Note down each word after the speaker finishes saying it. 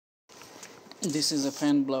This is a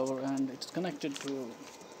fan blower and it's connected to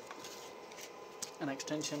an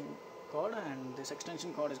extension cord, and this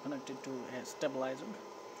extension cord is connected to a stabilizer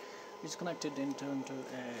which is connected in turn to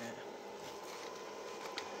a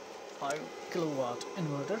 5 kilowatt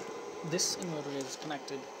inverter. This inverter is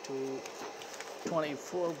connected to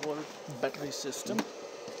 24-volt battery system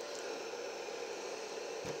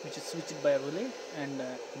which is switched by a relay and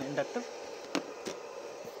an inductor,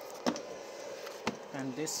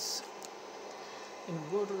 and this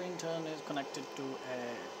inverter in turn is connected to a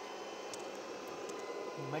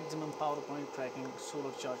maximum power point tracking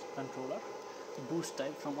solar charge controller, boost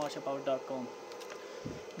type, from ishfaqahmadnbhat.com.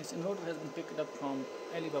 This inverter has been picked up from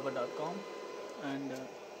alibaba.com, and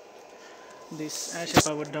this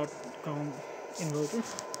ishfaqahmadnbhat.com inverter,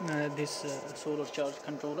 this solar charge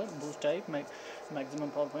controller, boost type,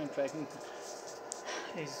 maximum power point tracking,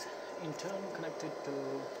 is in turn connected to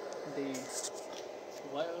the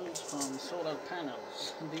wires from solar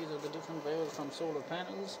panels. These are the different wires from solar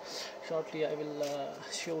panels. Shortly I will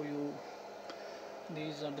show you.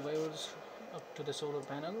 These are the wires up to the solar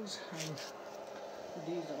panels, and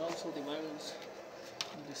these are also the wires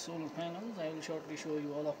of the solar panels. I will shortly show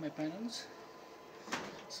you all of my panels.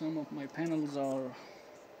 Some of my panels are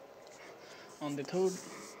on the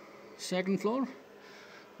second floor,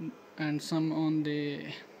 and some on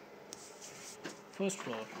the first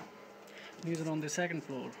floor. These are on the second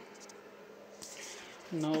floor.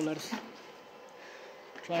 Now let's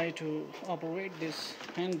try to operate this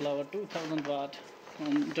fan blower 2000 watt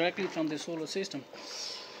directly from the solar system.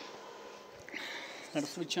 Let's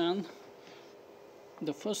switch on.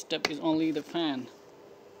 The first step is only the fan,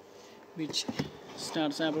 which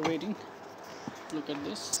starts operating. Look at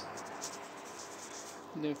this.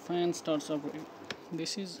 The fan starts operating.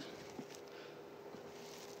 This is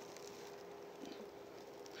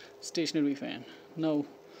stationary fan. Now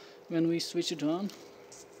when we switch it on,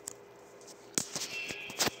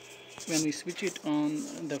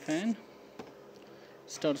 the fan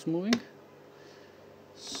starts moving.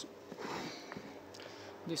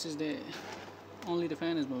 This is only the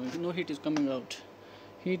fan is moving. No heat is coming out.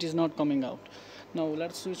 Heat is not coming out. Now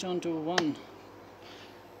let's switch on to 1.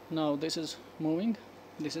 Now this is moving.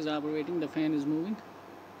 This is operating. The fan is moving,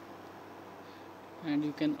 and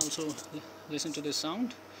you can also listen to the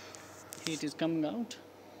sound. Heat is coming out,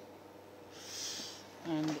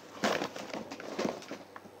 and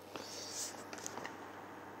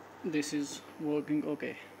this is working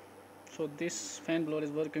okay. So this fan blower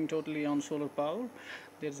is working totally on solar power.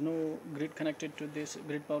 There's no grid connected to this.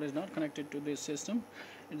 Grid power is not connected to this system.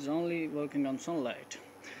 It's only working on sunlight.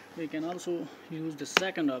 We can also use the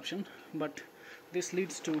second option, but this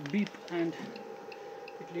leads to beep and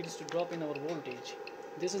it leads to drop in our voltage.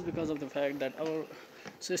 This is because of the fact that our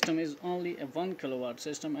system is only a 1 kilowatt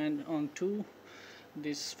system, and on 2,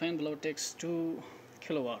 this fan blower takes 2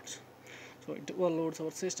 kilowatts, so it overloads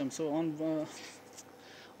our system. So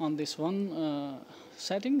on this one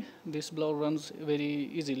setting, this blower runs very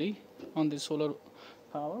easily on the solar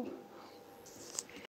power.